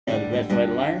Best way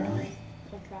to learn?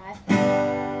 We'll try.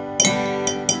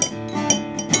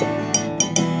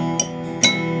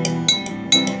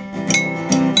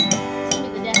 Send me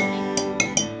the destiny.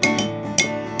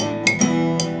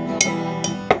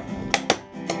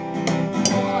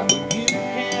 You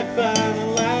can't find a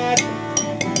light,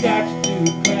 got you through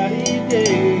a cloudy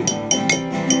day.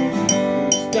 When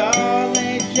the stars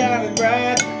ain't shining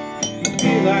bright, you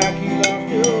feel like you lost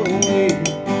your way.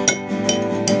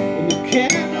 When the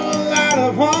candle light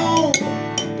of home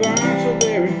burns so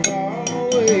very far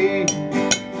away,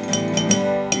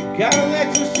 you gotta let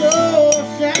your soul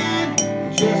shine,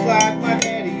 just like my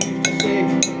daddy used to say.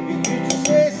 He used to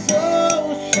say,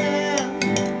 soul shine,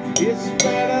 it's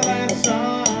better than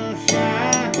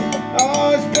sunshine.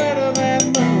 Oh, it's better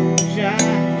than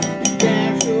moonshine. It's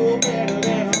damn sure better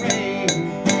than rain.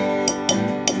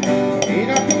 Ain't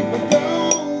our people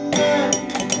gone now?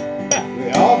 We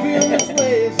all feel this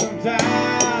way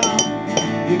sometimes.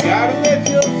 You gotta let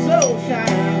your soul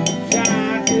shine,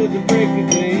 shine till the break of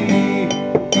day.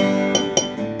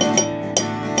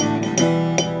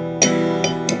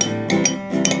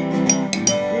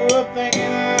 Grew up thinking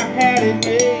I had it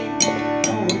made,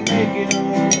 gonna make it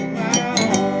on my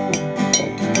own.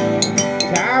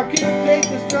 Time can take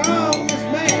the strongest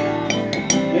man,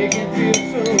 make him feel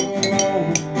so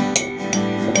alone.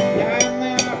 Now and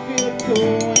then I feel a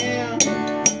cold wind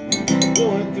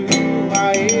going through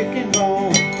my aching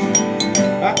bones.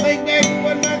 I think back to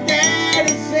what my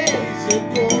daddy said. He said,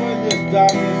 boy,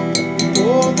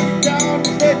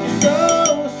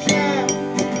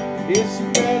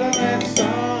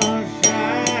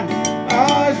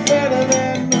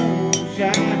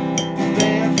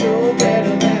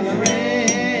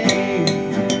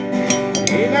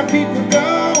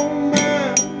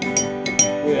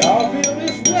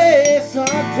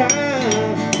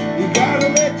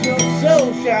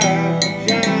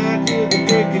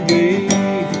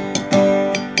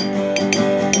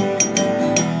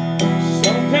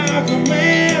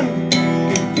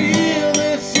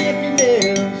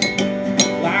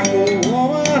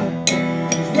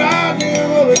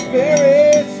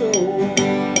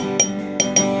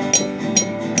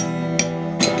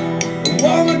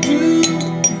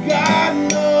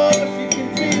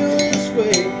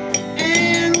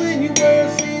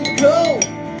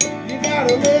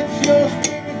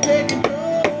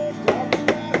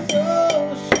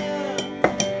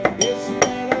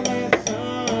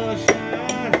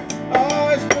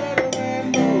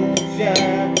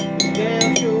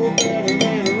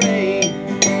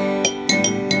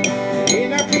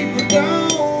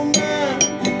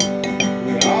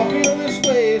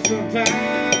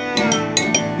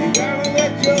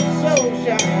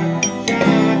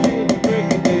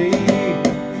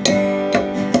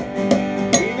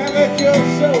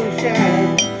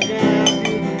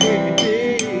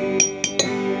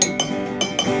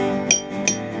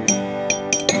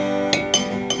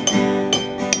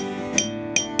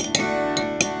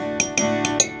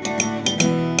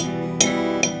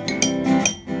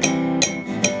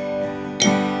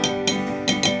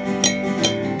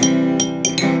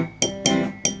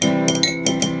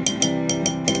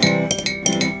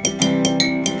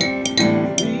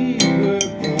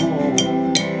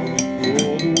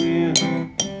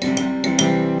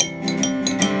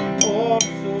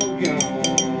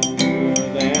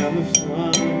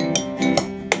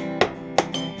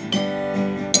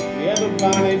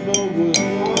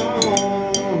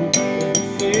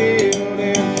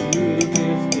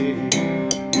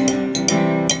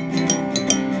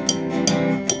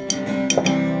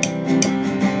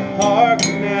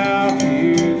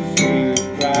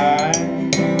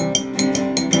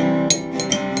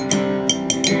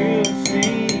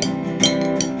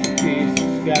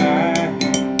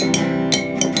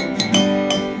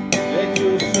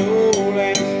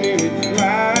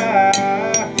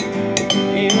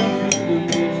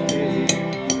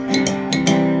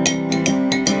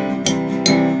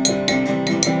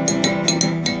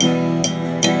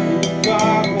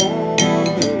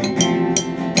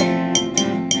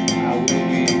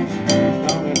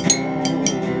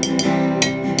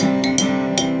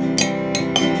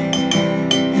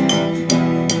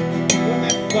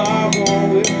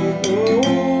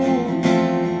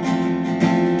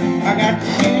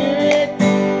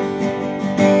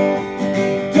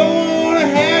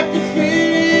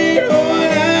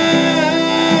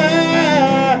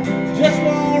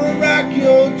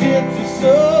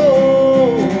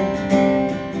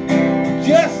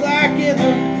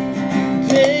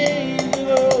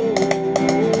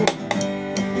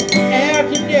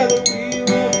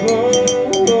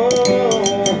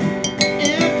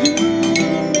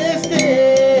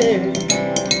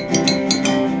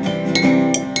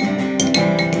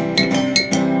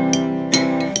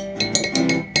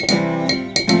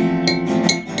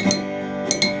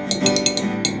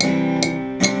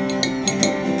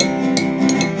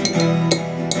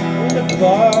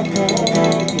 fog comes,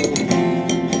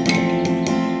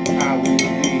 I will be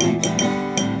coming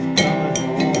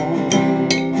home.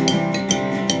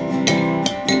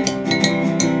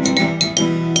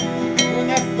 When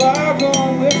that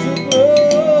foghorn whistle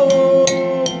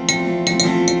blows,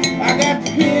 I got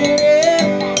to hear it.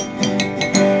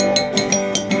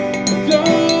 Don't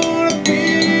wanna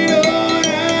feel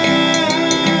it.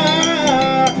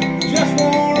 Just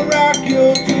wanna rock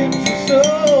your gypsy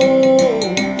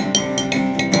soul,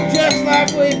 just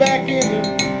like way back in the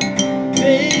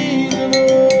days of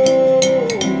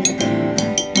old.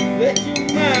 Let your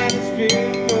mind and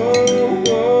spirit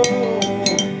flow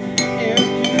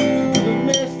into the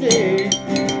misty.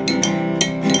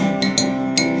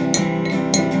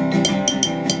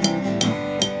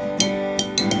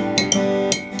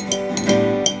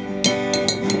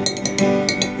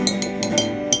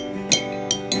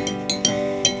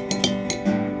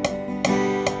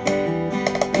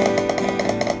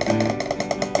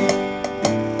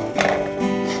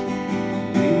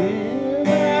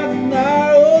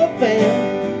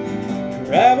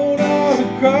 Traveled all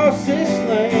across this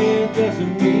land, just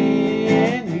me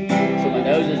and you. So my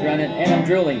nose is running, and I'm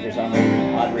drooling for some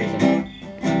reason, odd reason.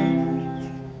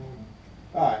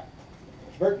 Alright,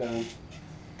 Bert done.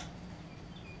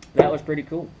 That was pretty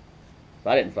cool.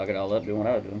 I didn't fuck it all up doing what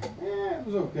I was doing. Yeah, it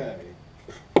was okay.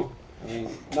 I mean,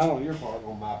 not on your part,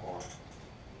 on my part.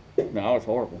 No, I was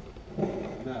horrible.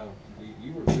 No,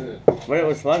 you were good. But it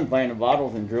was fun playing the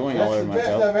bottles and drooling all over That's the best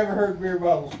myself. I've ever heard beer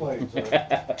bottles played, sir.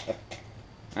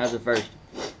 That was the first.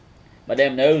 My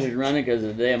damn nose was running because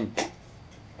the damn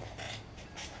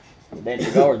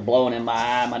cigar was blowing in my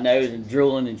eye, my nose, and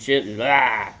drooling and shit. Just,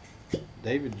 ah!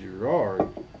 David Gerard.